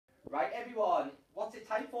Right, everyone, what's it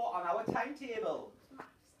time for on our timetable? Maths.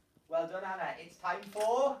 Well done, Anna. It's time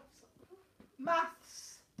for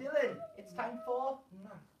maths. Dylan, it's time for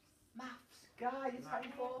maths. Guy, it's time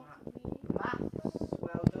for maths.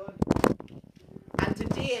 Well done. And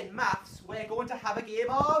today in maths, we're going to have a game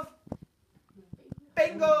of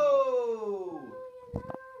bingo.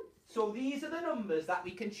 So these are the numbers that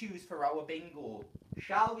we can choose for our bingo.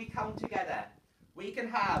 Shall we count together? We can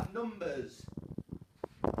have numbers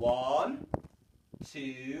 1,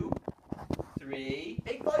 2, 3,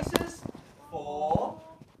 big voices, 4,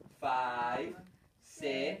 5,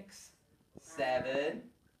 6, 7,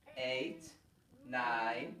 8,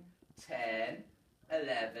 9, 10,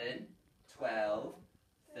 11, 12,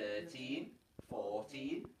 13,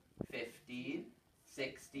 14, 15,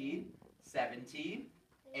 16, 17,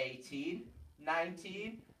 18,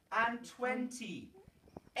 19, and 20.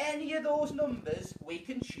 Any of those numbers we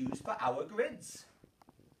can choose for our grids.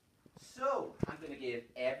 So, I'm going to give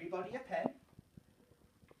everybody a pen.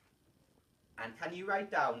 And can you write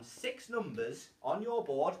down 6 numbers on your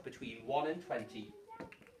board between 1 and 20?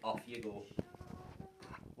 Off you go.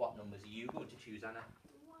 What numbers are you going to choose, Anna?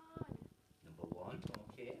 1. Number 1,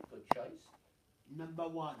 okay, good choice. Number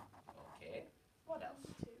 1. Okay, what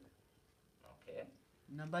else? 2. Okay.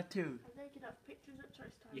 Number 2. And they can have pictures at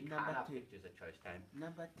choice time. You can Number have 2. pictures at choice time.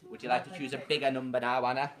 Number 2. Would you like to choose a bigger number now,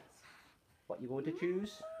 Anna? What are you going to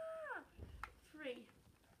choose? 3.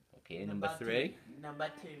 Okay, number 3. Number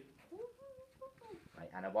 2. Right,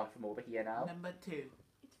 Anna, one from over here now. Number 2.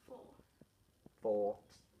 It's 4. 4,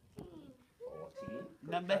 14. 14.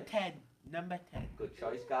 Good Number choice. 10. Number 10. Good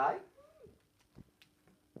choice, Guy.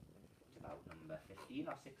 What about number 15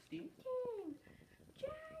 or 16?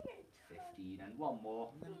 Giant. 15 and one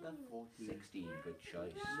more. Number 14. 16, good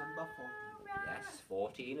choice. Number 14. Yes,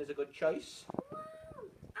 14 is a good choice.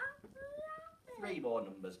 3 more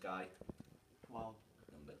numbers, Guy. 12.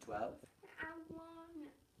 Number 12, And 1.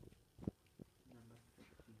 Number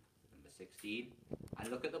 15. number 16. And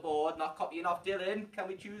look at the board, not copying off Dylan. Can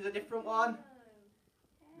we choose a different one?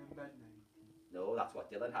 Number 19. No, that's what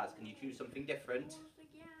Dylan has. Can you choose something different?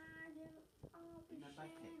 Number 6.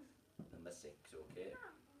 Number 6, okay.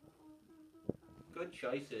 Good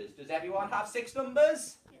choices. Does everyone have 6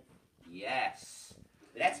 numbers? Yes.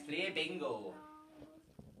 Let's play bingo.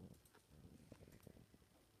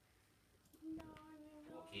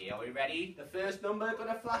 Okay, are we ready? The first number going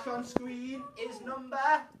to flash on screen is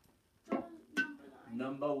number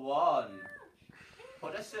 1.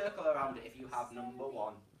 Put a circle around it if you have number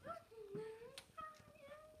 1.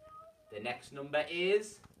 The next number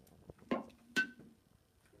is 19.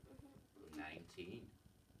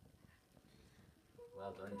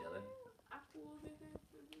 Well done, Dylan.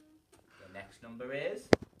 The next number is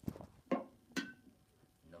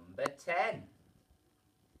number 10.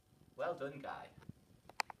 Well done, Guy.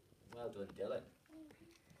 Well done, Dylan.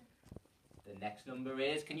 The next number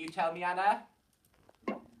is, can you tell me, Anna?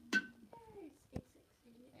 It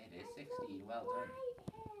is 16. Well done.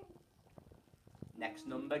 Next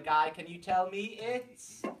number, Guy, can you tell me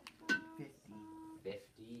it's 15.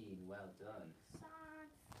 15. Well done.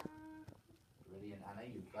 Brilliant, Anna,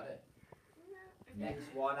 you've got it.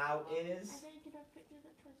 Next one out is...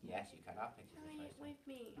 Yes, you can have pictures of choice. With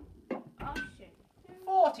me. Oh shit.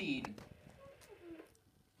 14.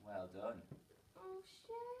 Well done. Oh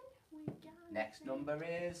shit. We got Next number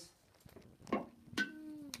is...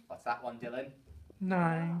 What's that one, Dylan?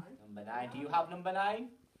 9. Number 9. Do you have number 9?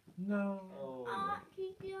 No. Oh. Oh,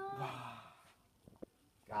 keep going.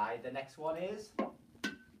 Guy, the next one is...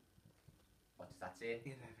 What does that say?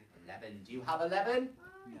 11. 11. Do you have 11?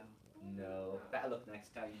 No. No. Better look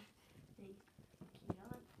next time. Keep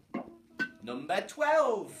going. Number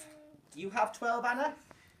 12. Do you have 12, Anna?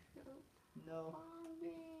 No.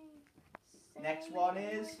 Next one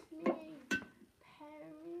is...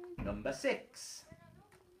 Number 6.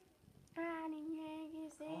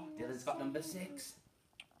 Oh, Dylan's got number 6.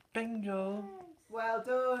 Bingo. Well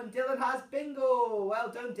done. Dylan has bingo.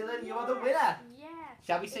 Well done, Dylan. You are the winner. Yes.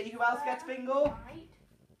 Shall we see who else gets bingo? Right.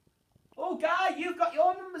 Oh, Guy, you've got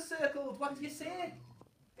your number circled. What do you say?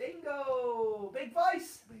 Bingo. Big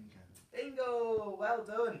voice. Bingo. Bingo. Well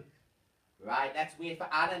done. Right, let's wait for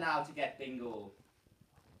Anna now to get bingo.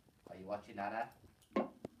 Are you watching, Anna?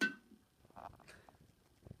 Number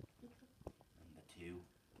 2.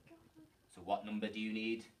 So what number do you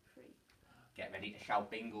need? 3. Get ready to shout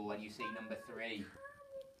bingo when you see number 3.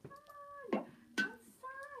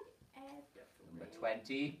 Number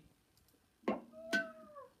 20.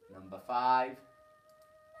 Number 5.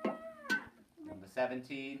 Number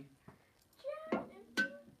 17.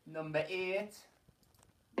 Number 8.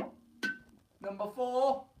 Number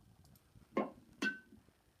 4.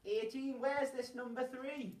 where's this number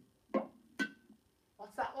 3?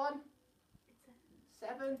 What's that one? It's a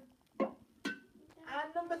 7.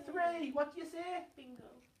 And number 3, what do you say? bingo.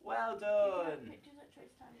 Well You can have done. pictures at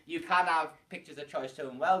choice time. You can have pictures of choice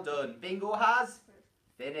too. Well done. Bingo has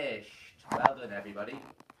finished. Well done, everybody.